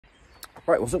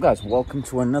Right, what's up guys? Welcome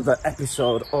to another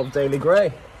episode of Daily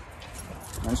Grey.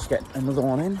 Managed to get another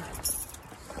one in.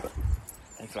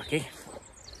 Hey Flacky.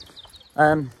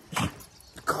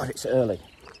 God, it's early.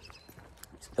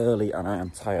 It's early and I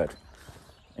am tired.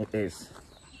 It is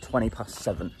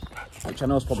 7:20, which I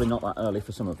know is probably not that early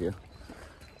for some of you.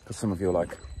 Because some of you are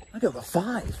like, I get up at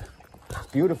 5. That's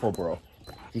beautiful, bro.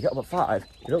 If you get up at 5,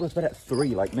 you don't go to bed at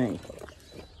 3 like me.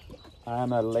 I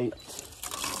am a late...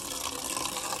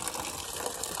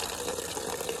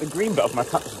 The green bit of my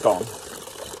cap's gone.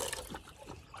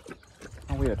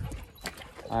 How weird.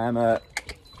 I am a...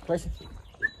 I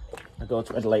go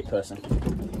to bed a late person.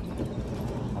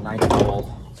 A night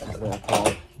owl, as they're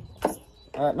called.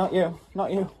 Not you,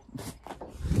 not you.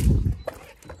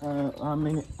 I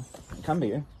mean, it can be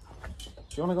you.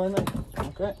 Do you want to go in there?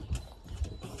 Okay.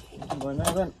 I'm going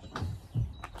there then.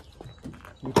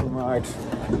 You can ride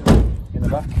in the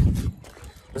back.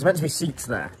 There's meant to be seats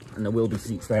there, and there will be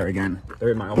seats there again.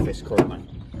 They're in my office currently.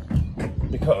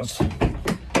 Because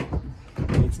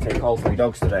I need to take all 3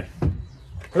 dogs today.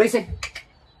 Khaleesi!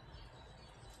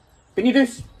 Can you do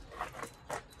this?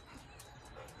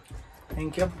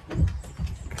 Thank you.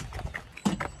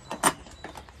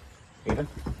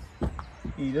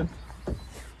 Eden.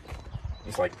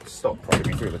 He's like, stop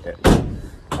prodding me through with it.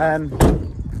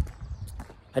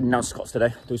 Heading down to Scott's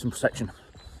today, do some protection.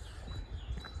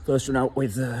 First run out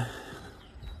with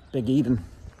Big Eden,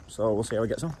 so we'll see how he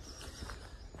gets on.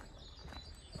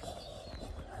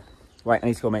 Right, I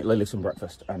need to go make Lily some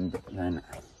breakfast and then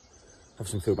have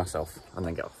some food myself and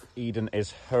then get off. Eden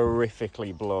is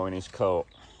horrifically blowing his coat.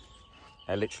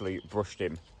 I literally brushed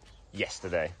him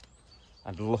yesterday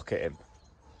and look at him.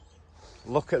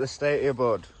 Look at the state of your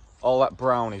bud. All that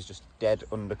brown is just dead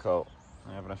undercoat.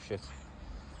 I have enough shit.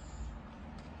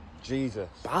 Jesus.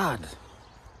 Bad.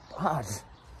 Bad.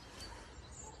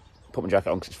 Put my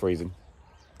jacket on because it's freezing.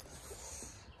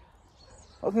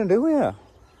 What are we going to do here?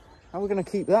 How are we going to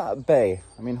keep that at bay?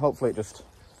 I mean, hopefully it just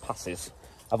passes.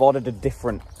 I've ordered a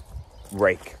different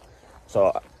rake.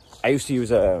 So I used to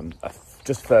use a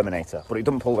just Furminator, but it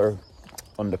doesn't pull the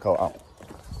undercoat out.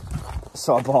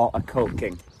 So I bought a Coat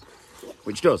King,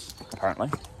 which does,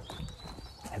 apparently.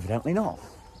 Evidently not,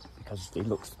 because he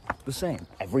looks the same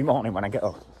every morning when I get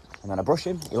up. And then I brush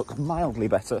him, he looks mildly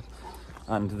better,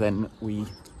 and then we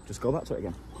just go back to it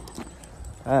again.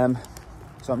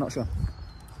 So I'm not sure.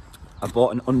 I've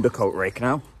bought an undercoat rake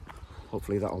now.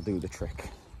 Hopefully that'll do the trick.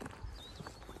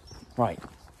 Right.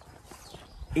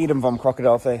 Eden von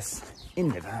Crocodile Face in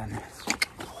the van.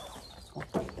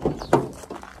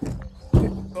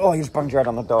 Oh, you just banged your head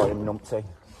on the door, you numpty.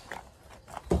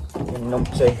 You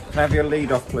numpty. Can I have your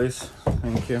lead off, please?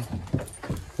 Thank you.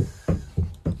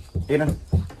 Eden.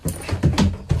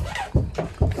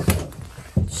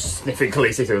 Sniffing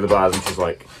Khaleesi through the bars and she's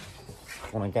like,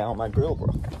 I want to get out my grill, bro.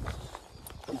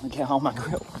 I want to get out my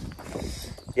grill.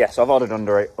 Yeah, so I've ordered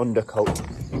undercoat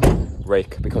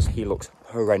rake because he looks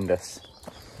horrendous.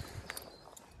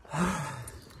 Oh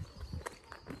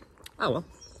well.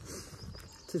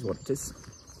 It is what it is.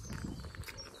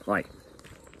 Right.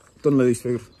 Done Lily's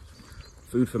food.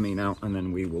 Food for me now, and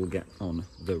then we will get on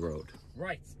the road.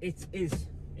 Right, it is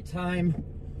time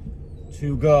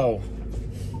to go.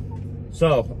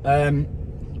 So,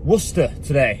 Worcester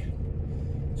today.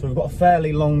 So we've got a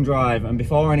fairly long drive, and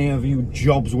before any of you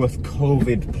Jobsworth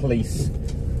COVID police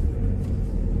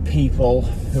people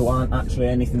who aren't actually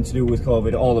anything to do with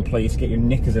COVID or the police get your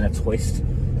knickers in a twist,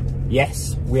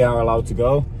 yes, we are allowed to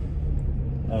go.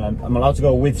 I'm allowed to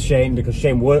go with Shane because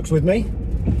Shane works with me,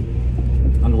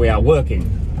 and we are working,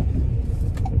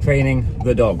 training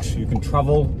the dogs. You can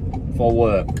travel for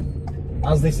work.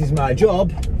 As this is my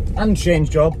job and Shane's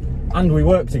job, and we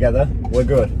work together, we're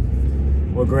good.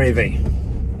 We're gravy.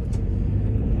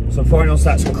 So before anyone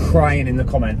starts crying in the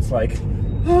comments like,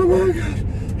 oh my god,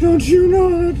 don't you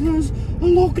know that there's a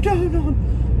lockdown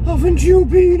on? Haven't you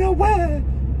been aware?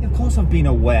 Yeah, of course I've been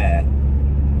aware.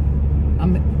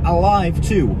 I'm alive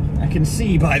too. I can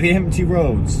see by the empty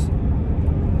roads.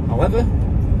 However,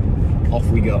 off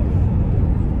we go.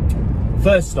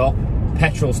 First stop,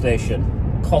 petrol station,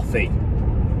 coffee.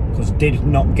 Because did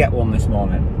not get one this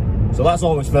morning. So that's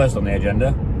always first on the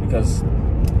agenda, because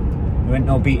there ain't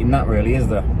no beating that really, is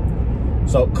there?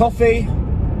 So coffee,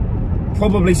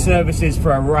 probably services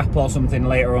for a wrap or something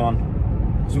later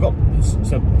on. So we've got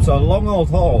so a long old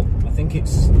haul. I think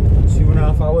it's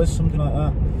 2.5 hours, something like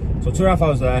that. So 2.5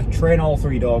 hours there, train all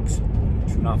 3 dogs,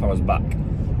 2.5 hours back.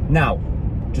 Now,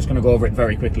 just going to go over it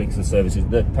very quickly because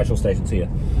the petrol station's here.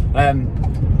 I'm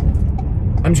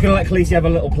just going to let Khaleesi have a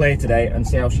little play today and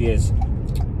see how she is.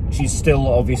 she's still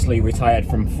obviously retired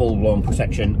from full-blown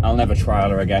protection. I'll never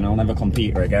trial her again, I'll never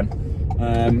compete her again.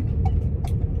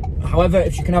 However,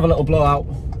 if she can have a little blowout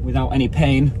without any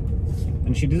pain,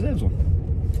 then she deserves one.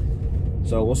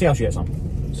 So we'll see how she gets on.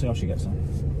 See how she gets on.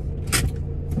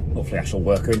 Hopefully I shall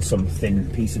work her in some thin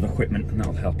piece of equipment and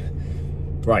that'll help.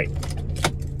 Right,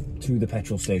 to the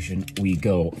petrol station we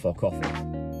go for coffee.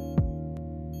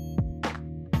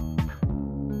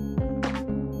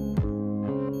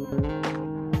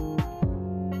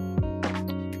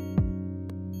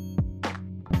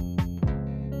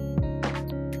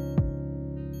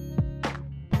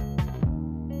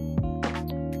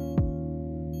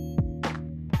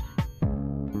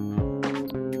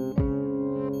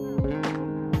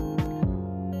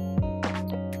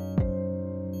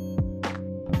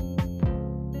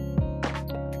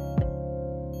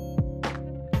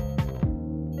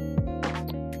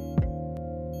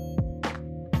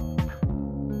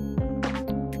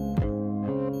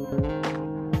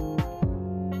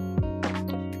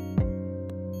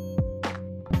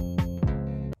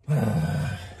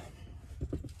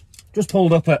 Just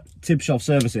pulled up at Tib Shelf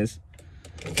Services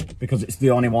because it's the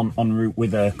only one en route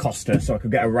with a Costa, so I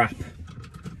could get a wrap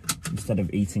instead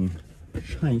of eating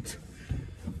shite.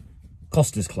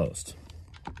 Costa's closed.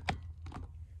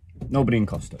 Nobody in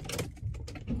Costa.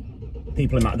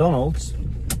 People in McDonald's,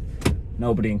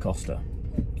 nobody in Costa.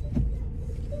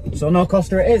 So no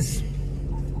Costa it is.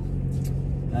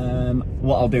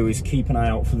 What I'll do is keep an eye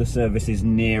out for the services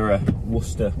nearer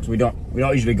Worcester, because we don't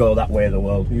usually go that way of the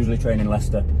world. We usually train in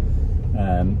Leicester.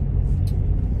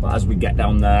 But as we get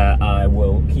down there, I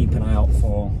will keep an eye out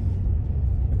for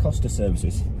the Costa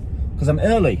services, because I'm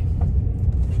early.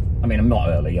 I mean, I'm not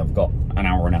early, I've got an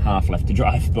hour and a half left to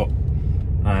drive, but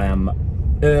I am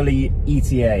early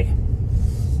ETA.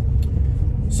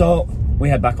 So we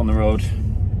head back on the road.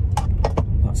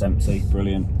 That's empty,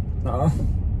 brilliant. I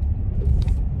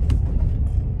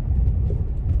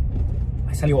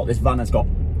tell you what, this van has got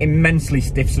immensely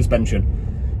stiff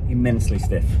suspension, immensely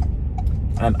stiff.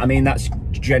 I mean, that's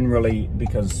generally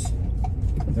because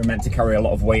they're meant to carry a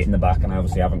lot of weight in the back, and I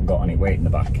obviously haven't got any weight in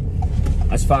the back.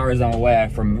 As far as I'm aware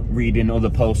from reading other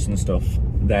posts and stuff,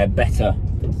 they're better,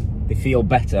 they feel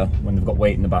better when they've got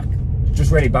weight in the back. It's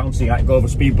just really bouncy, I can go over a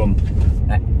speed bump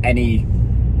at any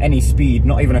speed,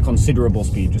 not even a considerable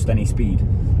speed, just any speed.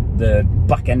 The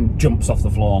back end jumps off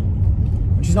the floor,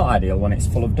 which is not ideal when it's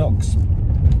full of dogs.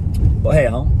 But hey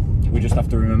ho, we just have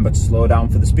to remember to slow down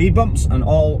for the speed bumps and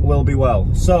all will be well.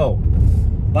 So,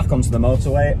 back onto the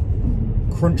motorway,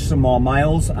 crunch some more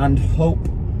miles and hope,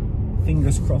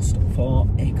 fingers crossed, for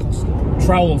a Costa.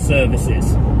 Trowel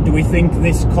services. Do we think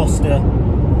this Costa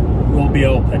will be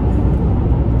open?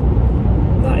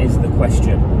 That is the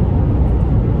question.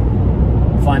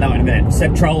 We'll find out in a minute.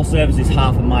 Said trowel services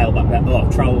half a mile back there. Oh,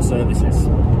 trowel services.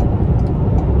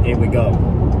 Here we go.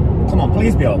 Come on,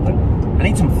 please be open. I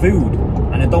need some food,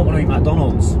 and I don't want to eat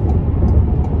McDonald's.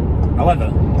 However,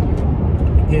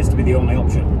 it appears to be the only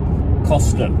option.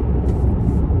 Costa.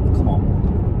 Come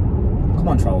on. Come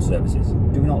on, trowel services.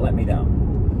 Do not let me down.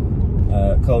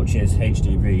 Coaches,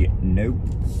 HGV, nope.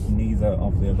 Neither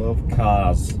of the above.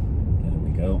 Cars. There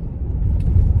we go.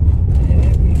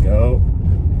 There we go.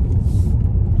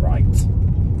 Right.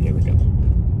 Here we go.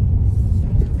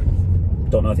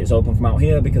 Don't know if it's open from out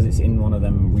here because it's in one of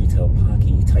them retail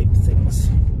parky type things.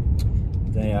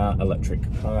 They are electric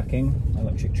parking,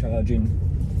 electric charging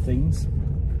things.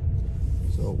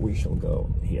 So we shall go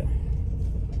here.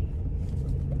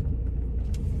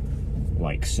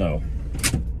 Like so.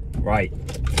 Right.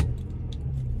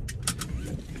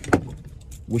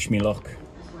 Wish me luck.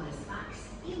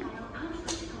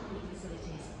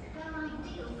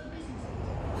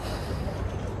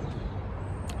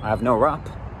 I have no wrap.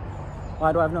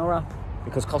 Why do I have no wrap?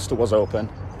 Because Costa was open,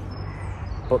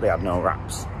 but they had no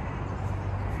wraps.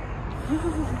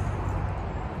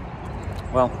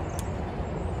 Well,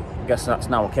 I guess that's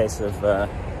now a case of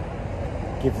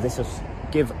give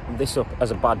this up as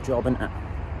a bad job, isn't it?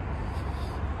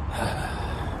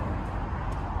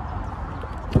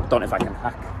 Don't know if I can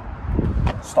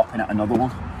hack stopping at another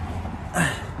one.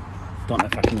 Don't know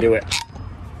if I can do it.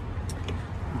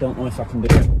 Don't know if I can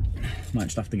do it. Might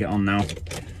just have to get on now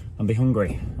and be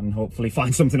hungry and hopefully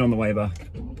find something on the way back.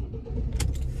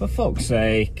 For fuck's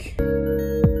sake.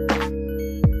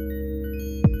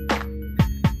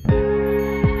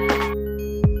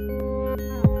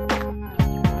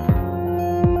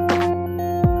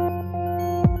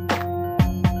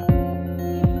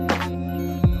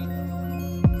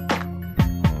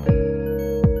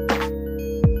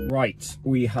 Right,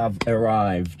 we have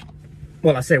arrived.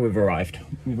 Well, I say we've arrived.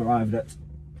 We've arrived at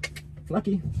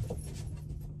Flacky.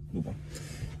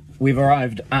 we've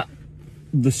arrived at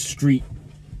the street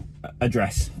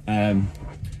address. So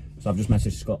I've just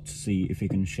messaged Scott to see if he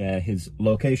can share his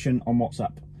location on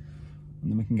WhatsApp,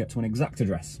 and then we can get to an exact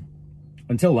address.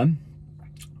 Until then,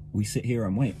 we sit here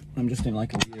and wait. I'm just in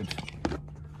like a weird...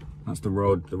 That's the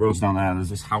road. The road's down there. There's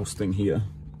this house thing here,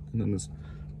 and then there's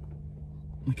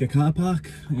like a car park.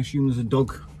 I assume there's a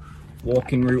dog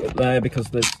walking route up there because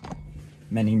there's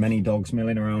many dogs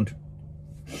milling around.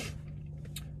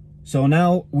 So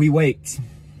now we wait,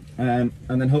 and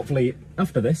then hopefully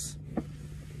after this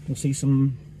we'll see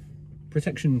some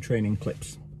protection training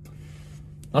clips.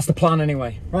 That's the plan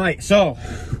anyway. Right, so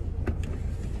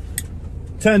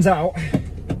turns out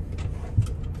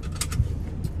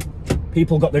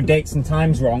people got their dates and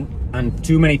times wrong, and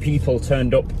too many people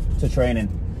turned up to training.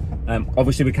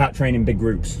 Obviously we can't train in big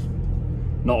groups,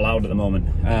 not allowed at the moment.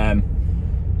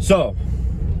 So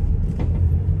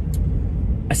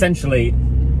essentially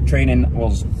training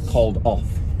was called off,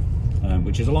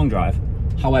 which is a long drive.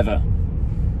 However,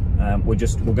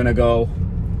 we're gonna go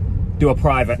do a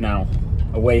private now,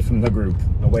 away from the group,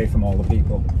 away from all the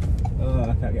people. Oh,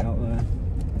 I can't get out there.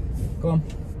 Go on,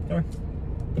 sorry.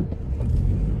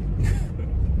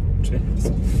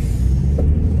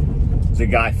 There's a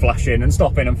guy flashing and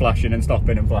stopping and flashing and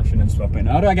stopping and flashing and stopping.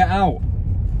 How do I get out?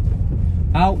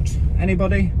 Out?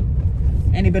 Anybody?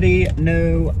 Anybody?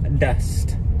 No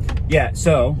dust. Yeah,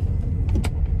 so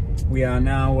we are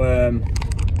now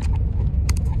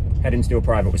heading to do a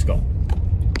private with Scott.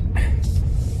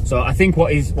 So I think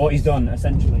what he's done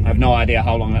essentially, I have no idea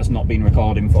how long that's not been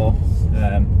recording for.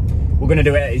 We're going to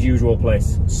do it at his usual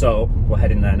place, so we're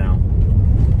heading there now.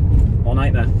 What a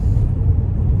nightmare.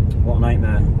 What a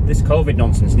nightmare. This COVID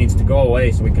nonsense needs to go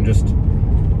away so we can just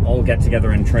all get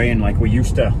together and train like we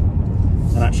used to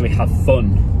and actually have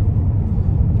fun.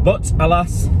 But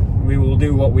alas, we will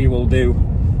do what we will do.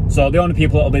 So the only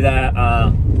people that will be there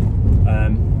are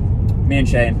me and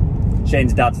Shane.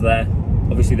 Shane's dad's there.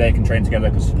 Obviously they can train together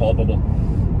because support bubble.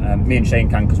 Me and Shane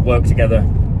can because work together.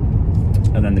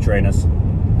 And then the trainers.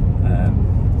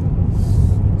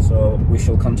 So we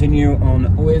shall continue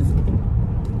on with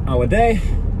our day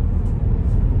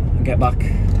and get back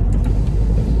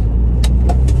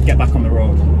on the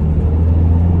road.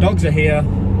 Dogs are here,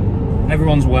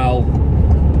 everyone's well.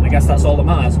 I guess that's all that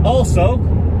matters. Also,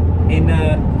 in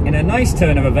a nice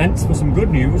turn of events for some good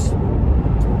news,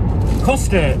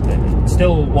 Costa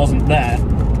still wasn't there,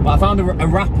 but I found a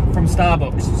wrap from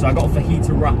Starbucks. So I got a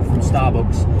fajita wrap from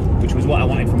Starbucks, which was what I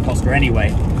wanted from Costa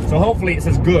anyway. So hopefully it's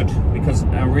as good, because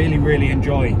I really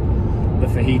enjoy the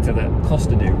fajita that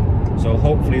Costa do. So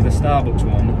hopefully the Starbucks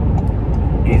one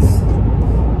is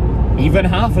even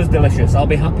half as delicious. I'll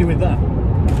be happy with that.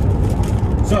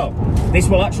 So this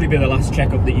will actually be the last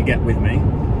checkup that you get with me.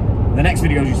 The next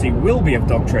videos you see will be of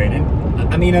dog training.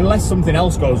 I mean, unless something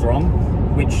else goes wrong,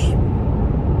 which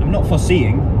I'm not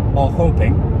foreseeing or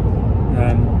hoping.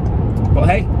 But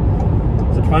hey,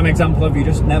 it's a prime example of you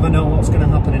just never know what's going to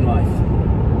happen in life.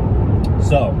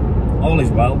 So, all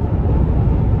is well.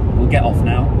 We'll get off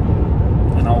now,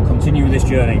 and I'll continue this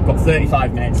journey. I've got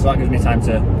 35 minutes, so that gives me time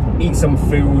to eat some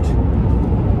food.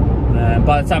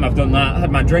 By the time I've done that, I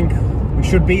had my drink, we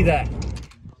should be there.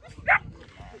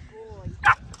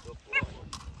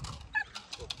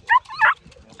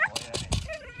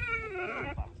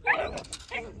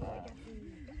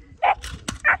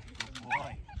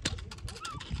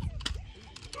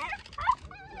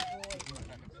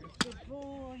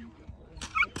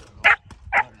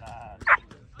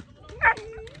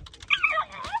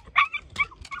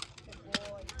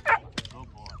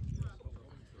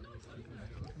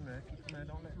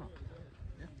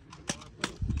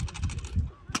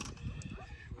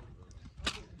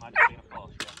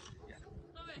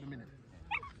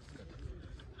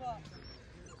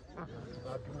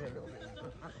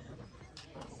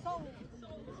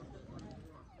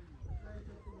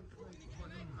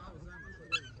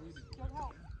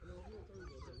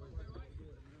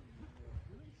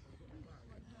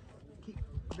 Keep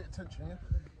a bit of tension, yeah?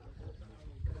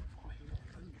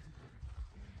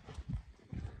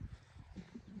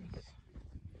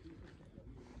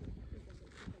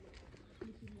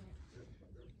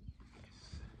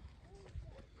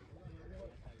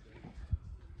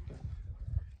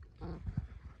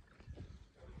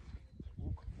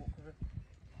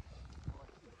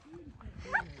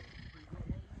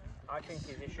 I think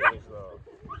his issue is though,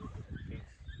 his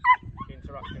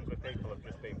interactions with people have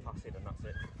just been passive and that's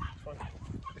it. Fine.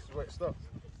 This is where it stops.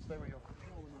 Stay where you are.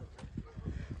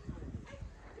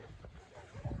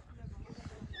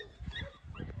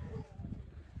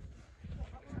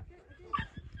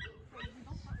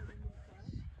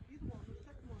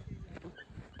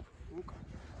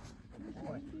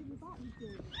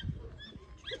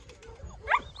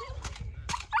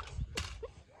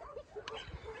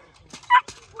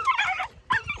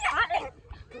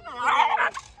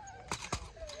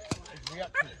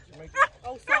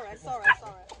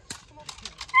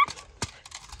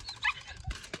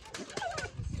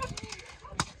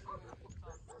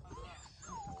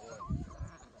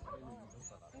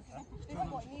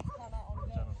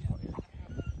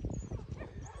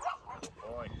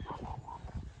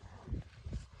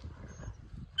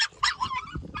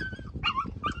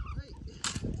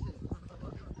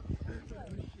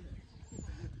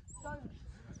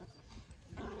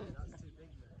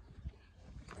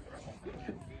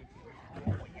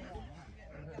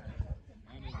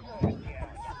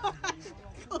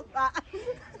 that.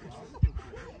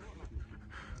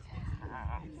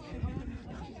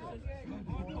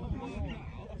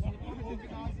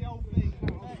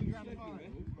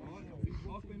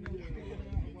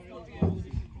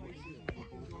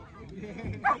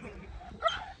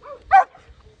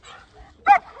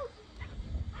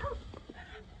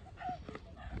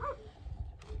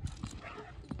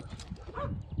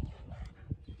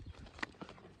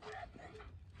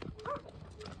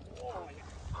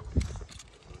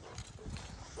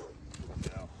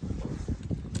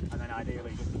 And then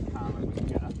ideally just as calm as we can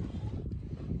get her.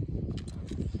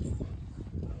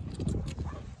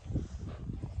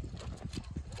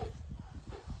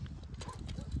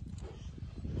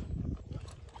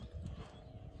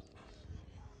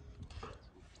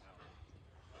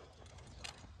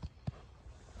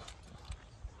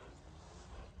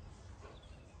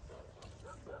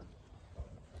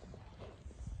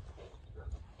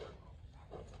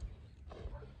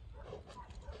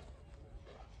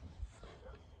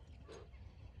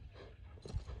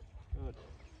 Good.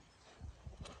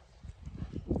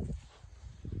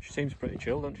 She seems pretty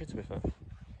chill, don't she, to be fair?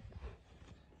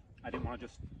 I didn't want to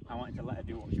just, I wanted to let her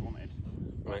do what she wanted.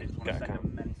 But I Right, didn't want to get a send her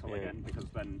count. mental Yeah. again because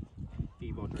then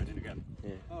Evo dreading again.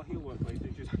 Yeah. Oh, he'll work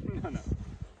places. She's no, no.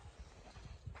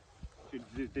 She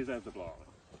deserves a blowout,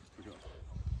 for sure.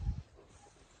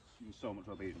 She's so much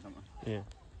obedience, haven't I? Yeah.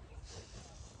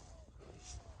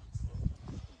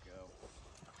 Good girl.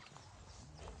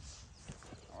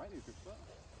 Alright, you good start.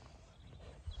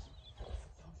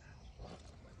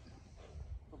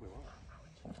 Probably won't.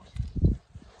 Is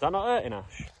that not hurting,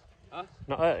 Ash? Huh?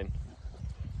 Not hurting?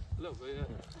 A little bit, yeah.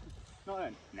 Not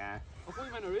then? Nah. I thought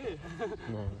you meant her ear.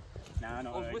 No. Nah,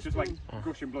 not I was really. Just like whispering.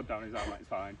 gushing blood down his arm, like, it's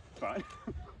fine. It's fine.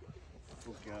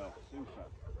 Good girl. Super.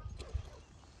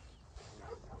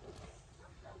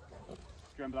 Do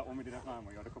you remember that one we did at 9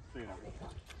 where you had a cup of tea and everything?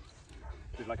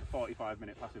 Did like a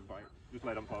 45-minute passive bite. Just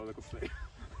laid on floor with a cup of tea.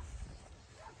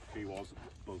 She was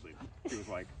buzzing. She was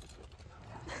like...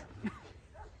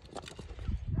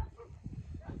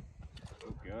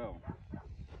 Good girl.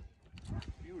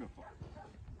 Beautiful.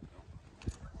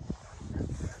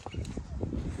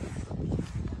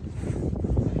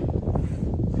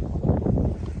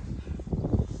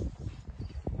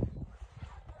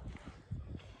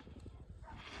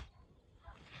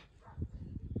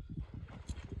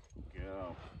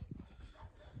 Girl.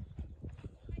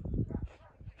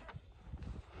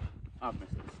 I've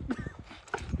missed this.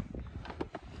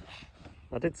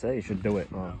 I did say you should do it.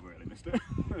 Oh, I've really missed it. I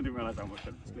didn't realise how much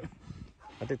I missed it.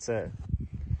 I did say it. You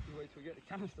wait till we get the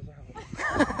canisters out.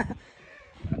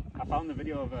 I found the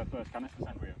video of her first canister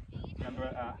sent for you. Remember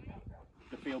at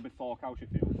the field before Cowshed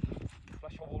Field?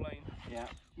 Flash Hole Lane. Yeah.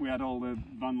 We had all the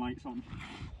van lights on.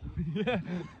 Yeah.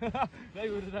 They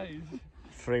were the days.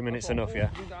 3 minutes I thought, enough, yeah.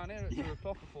 Been down here at 2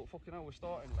 o'clock. I thought, fucking hell, we're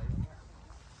starting late.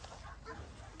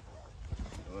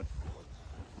 Good.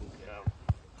 Good girl.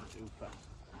 Super.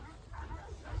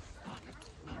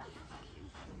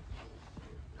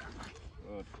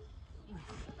 Good.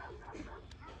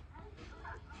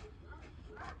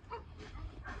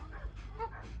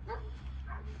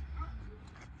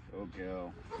 Good girl.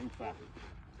 Super. I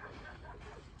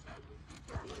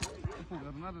thought we had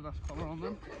an Adidas collar on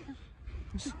them.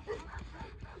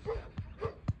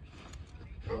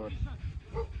 Good.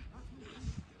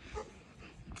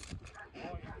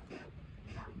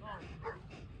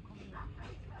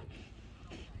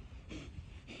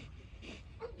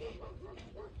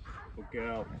 Good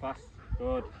girl. Fast.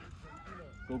 Good.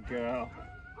 Good girl.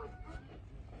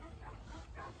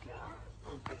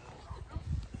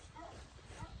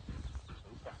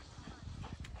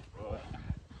 Good.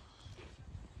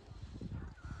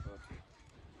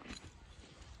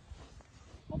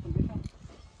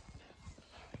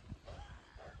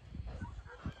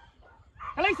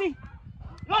 Khaleesi!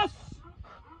 Loss!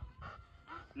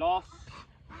 Loss.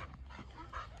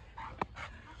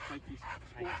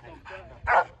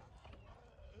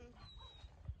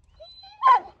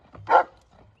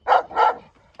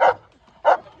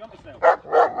 Jump it still.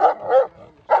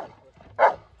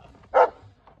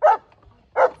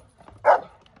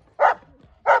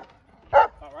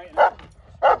 About right, innit?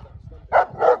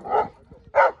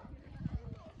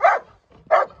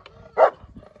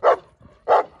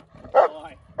 Alright. Good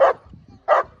boy.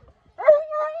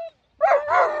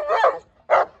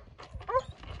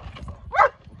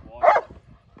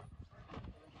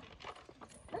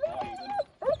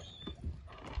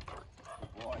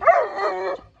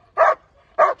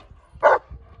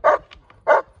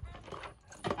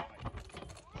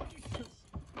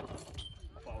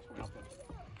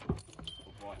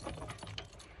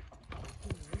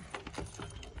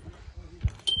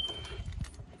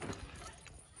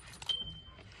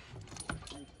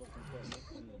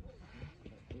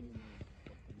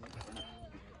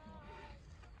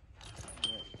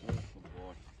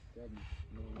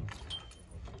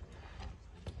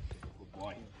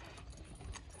 boy.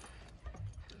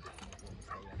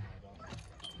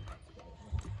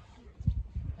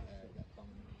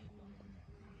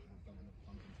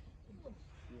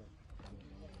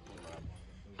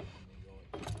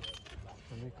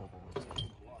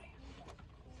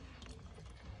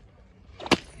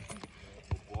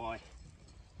 Boy.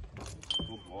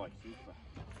 Good boy, super.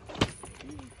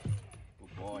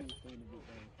 Good boy. Good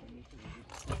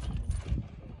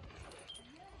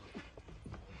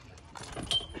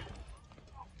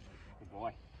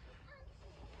boy.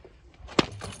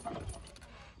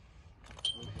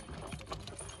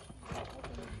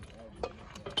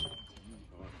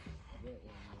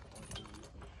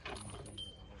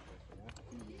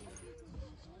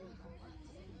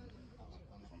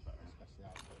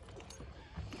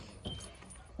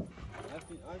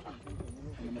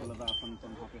 In the middle of that fun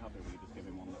happy happy, will you just give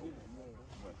him one little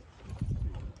word?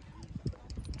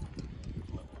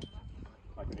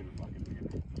 Like we did with Black in the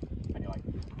beginning. And you're like,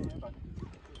 yeah, bud.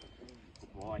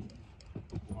 Good boy.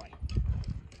 Good boy.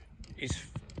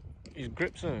 His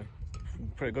grips are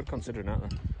pretty good considering, aren't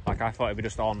they? Like I thought he'd be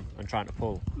just on and trying to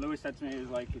pull. Lewis said to me, he was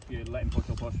like, if you let him push,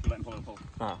 he'll push. If you let him pull, he'll pull.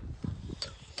 Ah.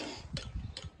 Good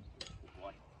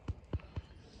boy.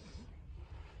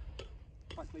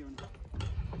 Quite clear in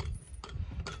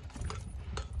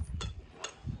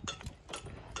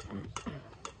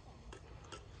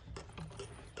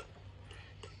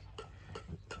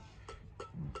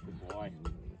Good boy.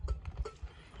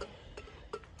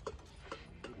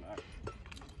 Good lad.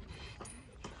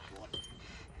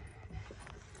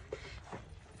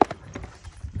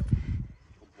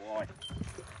 Good boy.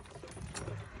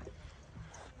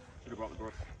 Should have brought the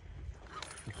brush.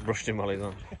 Brushed him while he's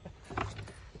on.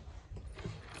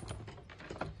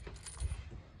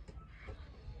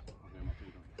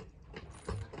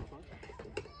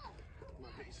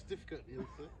 It's difficult, you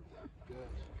think? Yeah.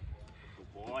 Good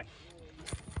boy.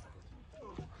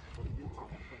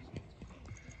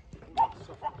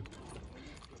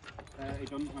 He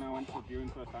done when I went to viewing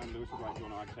first time. Lewis was like, "Do you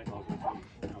want to take all this?"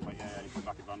 And I was like, "Yeah." He put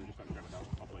back his van and just went and grabbed it out.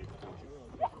 I'll leave.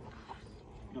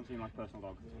 You don't seem like a personal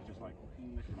dog. It's just like,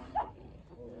 this is mine.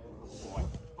 Good boy.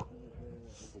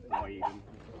 Good boy, Eden.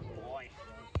 Good boy.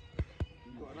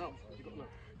 You got an out? You got an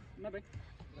out? Maybe.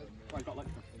 Well, he's got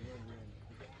Lexington.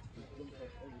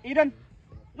 Eden!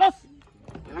 Los!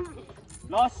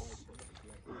 Los!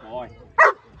 Good boy.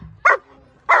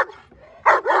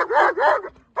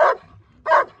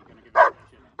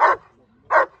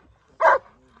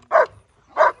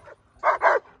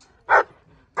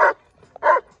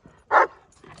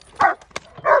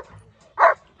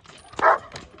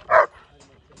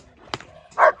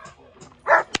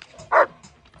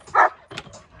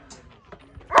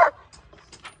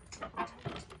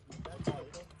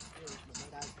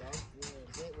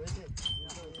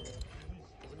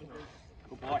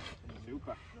 Good boy.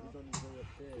 Super.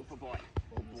 Super boy.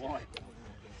 Good boy.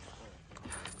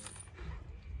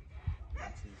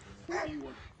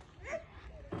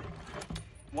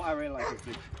 What I really like is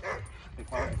the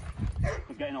quality.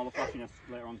 Because getting all the flashiness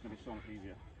later on is going to be so much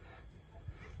easier.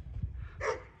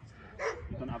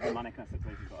 You don't have the manicness that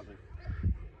places got, has it?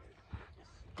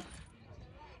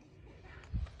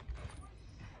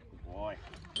 Good boy.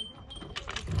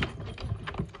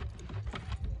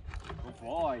 Good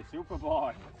boy, super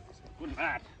boy. Good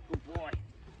lad. Good boy.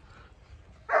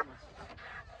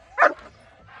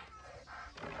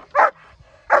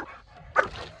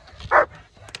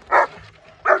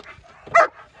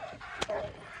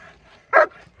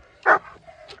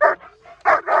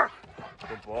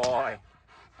 Good boy.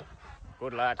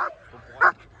 Good lad. Good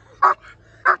boy.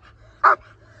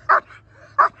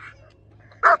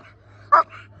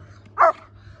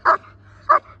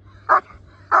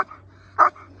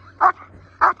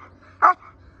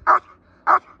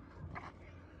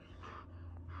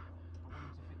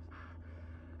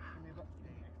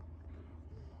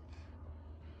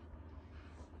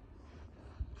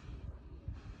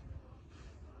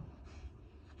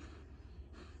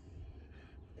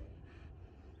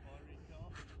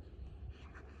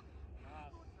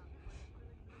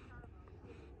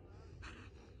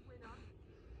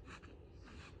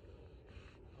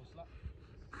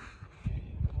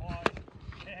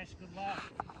 Yes, good lad.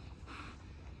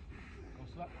 Go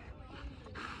slack.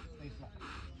 Stay slack.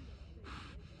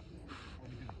 What are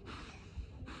we doing?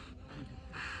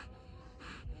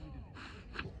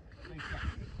 Stay slack.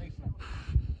 Stay slack.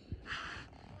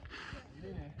 Get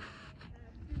in here.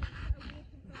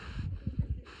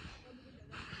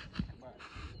 Back.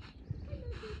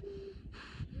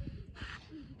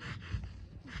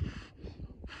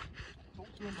 Talk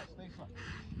to him, but stay slack.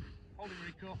 Hold him,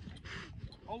 Rico.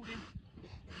 Hold him.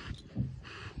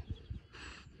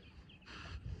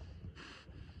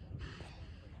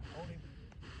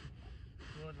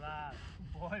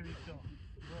 boy, we've done.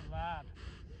 Good lad.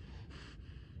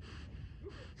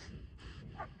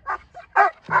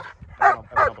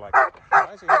 Everyone be like,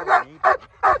 why is he having a need?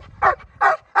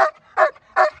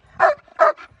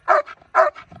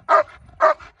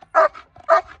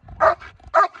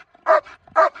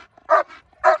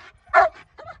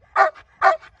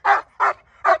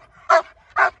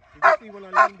 You see when I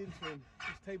leaned into him,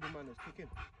 his table manners kick in.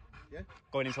 Yeah?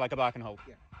 Going into like a barking hole.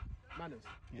 Yeah. Manners.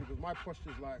 Yeah. Because my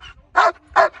posture's like, I'm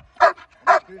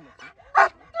not doing nothing.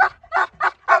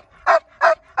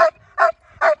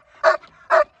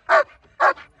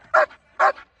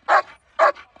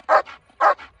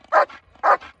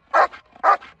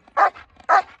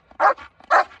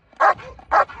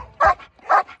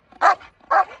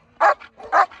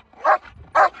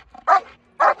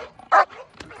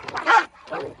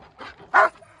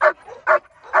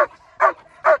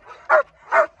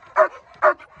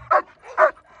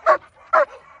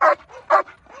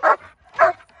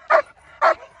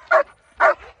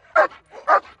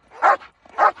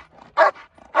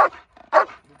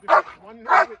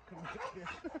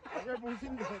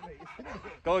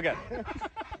 Go again.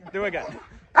 Do again.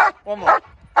 One more.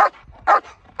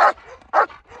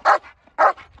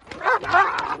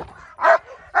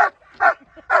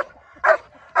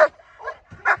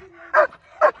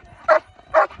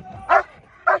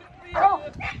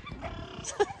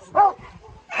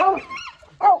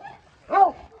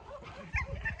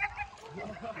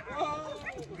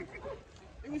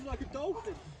 It was like a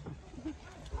dolphin. Good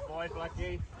boy,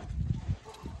 Blackie.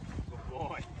 Good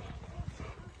boy.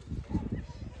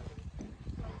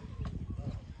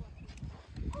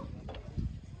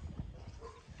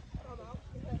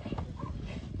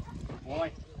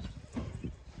 Boy.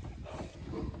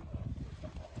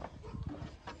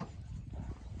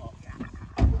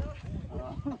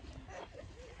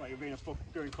 Like you're being a fucking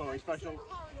doing Chloe special.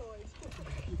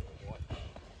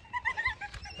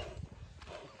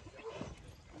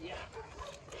 Yeah.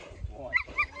 Boy.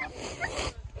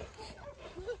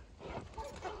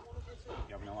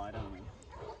 You having a lie down, mate?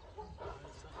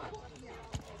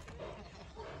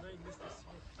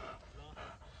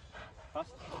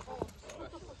 Fast.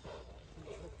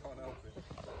 Can't help it.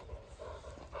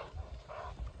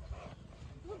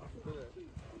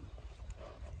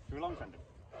 Do we long send him?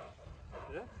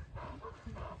 Yeah?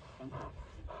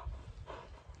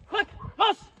 Click!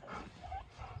 Bus!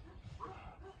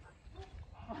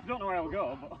 I don't know where I'll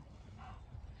go, but...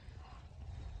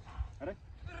 Ready?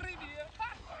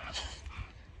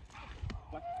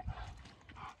 Black.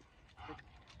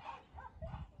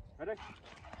 Ready?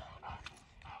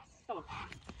 Hello.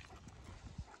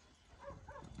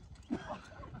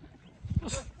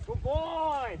 Good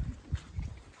boy!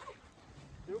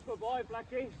 Super boy,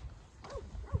 Blackie.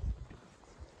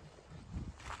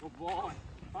 Good boy.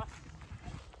 Fast.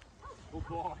 Good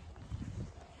boy.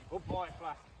 Good boy,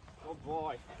 Flash. Good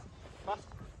boy. Fast.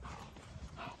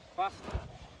 Fast.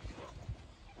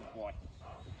 Good boy.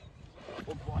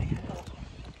 Good boy.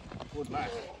 Good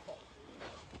lad.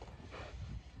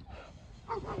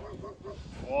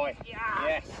 Boy. Yeah.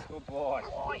 Yes. Good boy.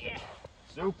 Oh yeah.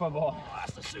 Super boy. Oh,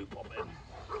 that's the super bit.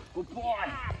 Good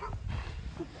boy.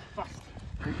 Good. Fast.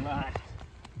 Good lad.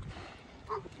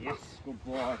 Yes. Good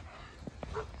boy.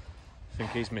 I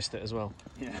think he's missed it as well.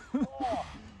 Yeah.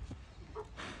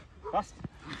 Fast.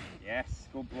 Yes,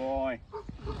 good boy.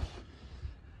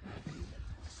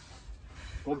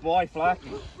 Good boy, Flack.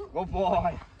 Good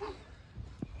boy.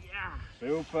 Yeah.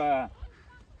 Super.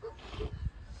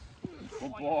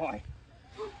 Good boy.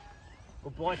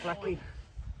 Good boy, Flacky.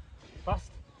 Fast.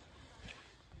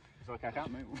 It's like I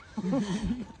can't move.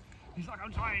 He's like,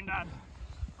 I'm trying, Dad.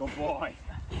 Good boy.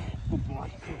 Good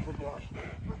boy. Good boy.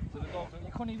 To the doctor,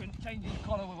 you couldn't even change his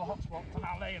collar with a hot spot to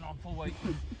now laying on full weight.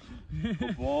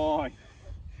 Good boy.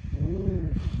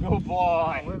 Good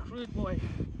boy. Work through it, boy.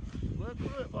 Work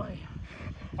through it, boy.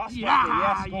 Fast, Yeah, Flacky.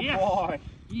 Yes, good yes. boy.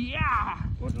 Yeah.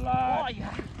 Good lad. Boy.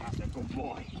 That's a good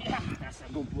boy. Yeah. That's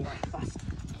a good boy. Fast.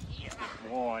 Yeah. Good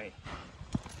boy.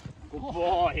 Good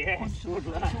boy, yes. Good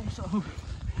lad. Also.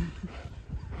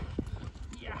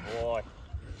 Yeah. Boy.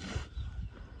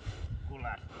 Good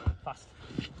lad. Fast.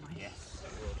 Yes.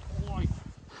 Good Boy.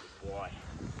 boy.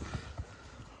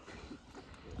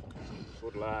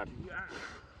 Good lad. Yeah.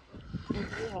 Good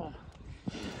boy.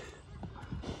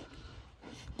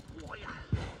 Boy.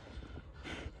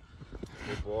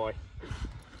 Good boy.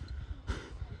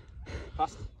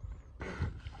 Fast.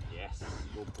 Yes.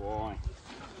 Good boy.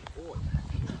 Boy.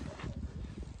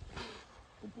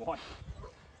 Good boy.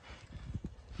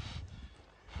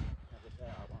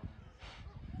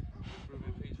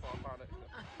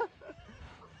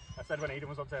 I said when Eden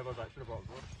was on table, I was like, should have bought a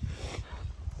board.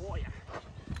 Oh yeah.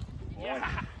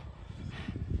 Yeah.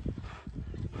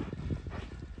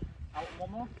 Out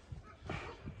one more.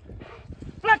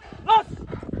 Flag! Loss!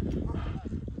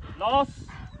 Loss!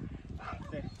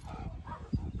 This.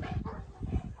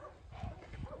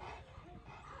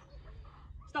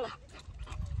 Stella!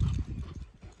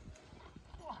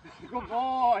 Good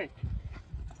boy!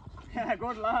 Yeah,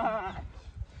 good lad!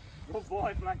 Good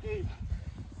boy, Blackie!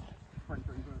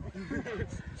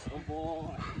 Good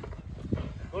boy!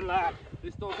 Good lad!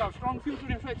 This dog's got a strong future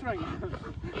in straight terrain.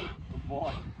 Good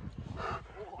boy!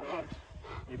 Good.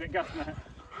 You bit gas, mate.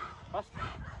 Fast.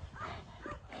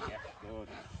 Yes, good.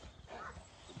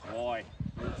 Good boy.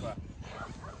 Super.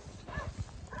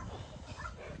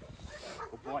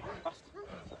 Good boy. Fast.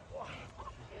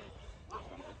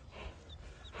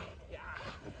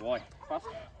 Good boy. Fast.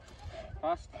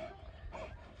 Fast.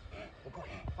 Good boy.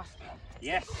 Fast.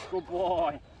 Yes, good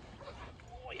boy.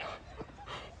 Oh yeah.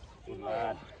 Good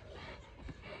lad.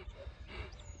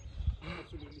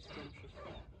 Absolutely scrumptious.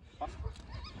 Fast.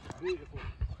 Beautiful.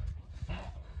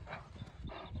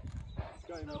 It's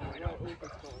going on right over the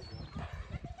top.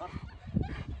 Fast.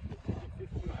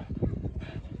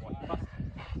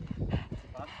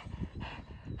 Fast.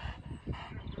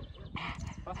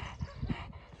 Fast.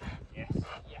 Yes.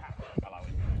 Yeah. Allow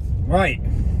it. Right.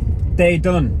 Day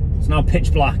done. It's now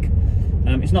pitch black.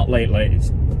 It's not late, it's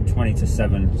 20 to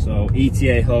 7. So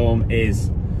ETA home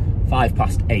is 5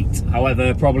 past 8.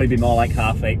 However, probably be more like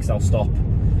half 8 because I'll stop,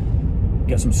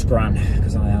 get some scran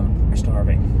because I am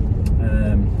starving.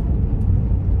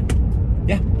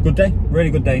 Yeah, good day, really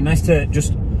good day. Nice to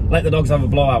just let the dogs have a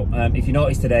blowout. If you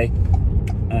notice today,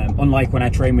 unlike when I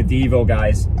train with the Evo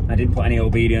guys, I didn't put any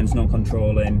obedience, no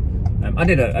controlling. I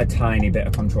did a tiny bit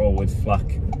of control with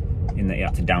Flack, in that he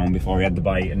had to down before he had the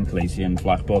bite, and Khaleesi and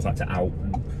Flack both had to out,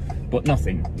 but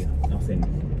nothing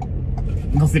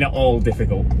at all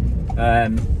difficult.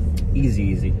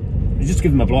 Easy. Just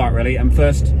give them a blowout really, and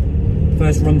first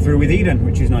run through with Eden,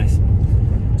 which is nice.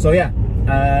 So yeah,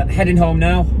 heading home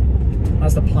now.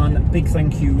 That's the plan. Big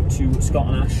thank you to Scott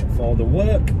and Ash for the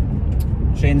work.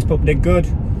 Shane's pup did good.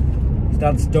 His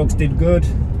dad's dogs did good.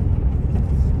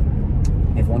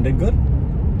 Everyone did good.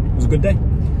 It was a good day.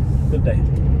 Good day.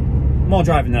 More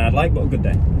driving than I'd like, but a good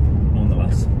day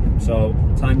nonetheless. So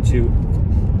time to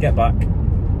get back,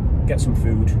 get some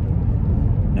food.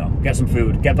 No, get some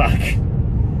food, get back,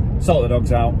 sort the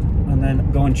dogs out, and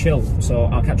then go and chill. So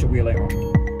I'll catch up with you later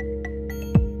on.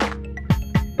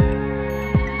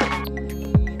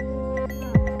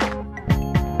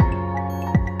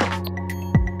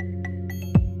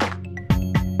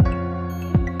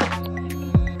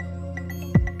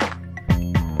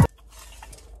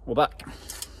 We're back.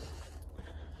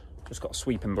 Just got a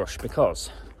sweeping brush because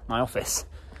my office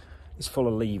is full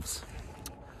of leaves.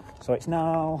 So it's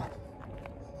now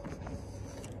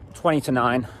 20 to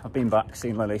 9. I've been back,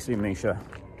 seen Lily, seen Misha.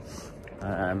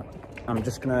 I'm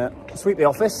just gonna sweep the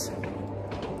office.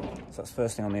 So that's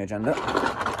first thing on the agenda.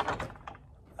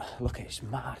 Look, it's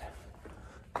mad.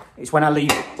 It's when I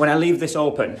leave this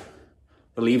open,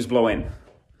 the leaves blow in.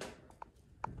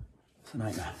 It's a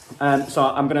nightmare. So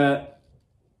I'm gonna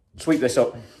sweep this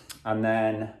up and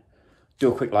then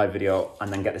do a quick live video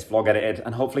and then get this vlog edited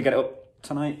and hopefully get it up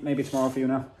tonight, maybe tomorrow for you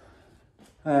now.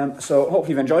 So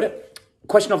hopefully you've enjoyed it.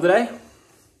 Question of the day.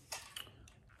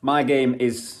 My game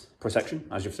is protection,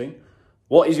 as you've seen.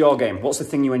 What is your game? What's the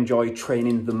thing you enjoy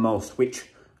training the most? Which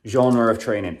genre of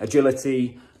training?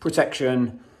 Agility,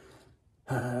 protection,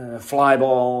 fly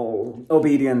ball,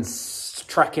 obedience,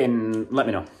 tracking? Let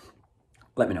me know.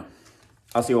 Let me know.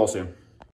 I'll see you all soon.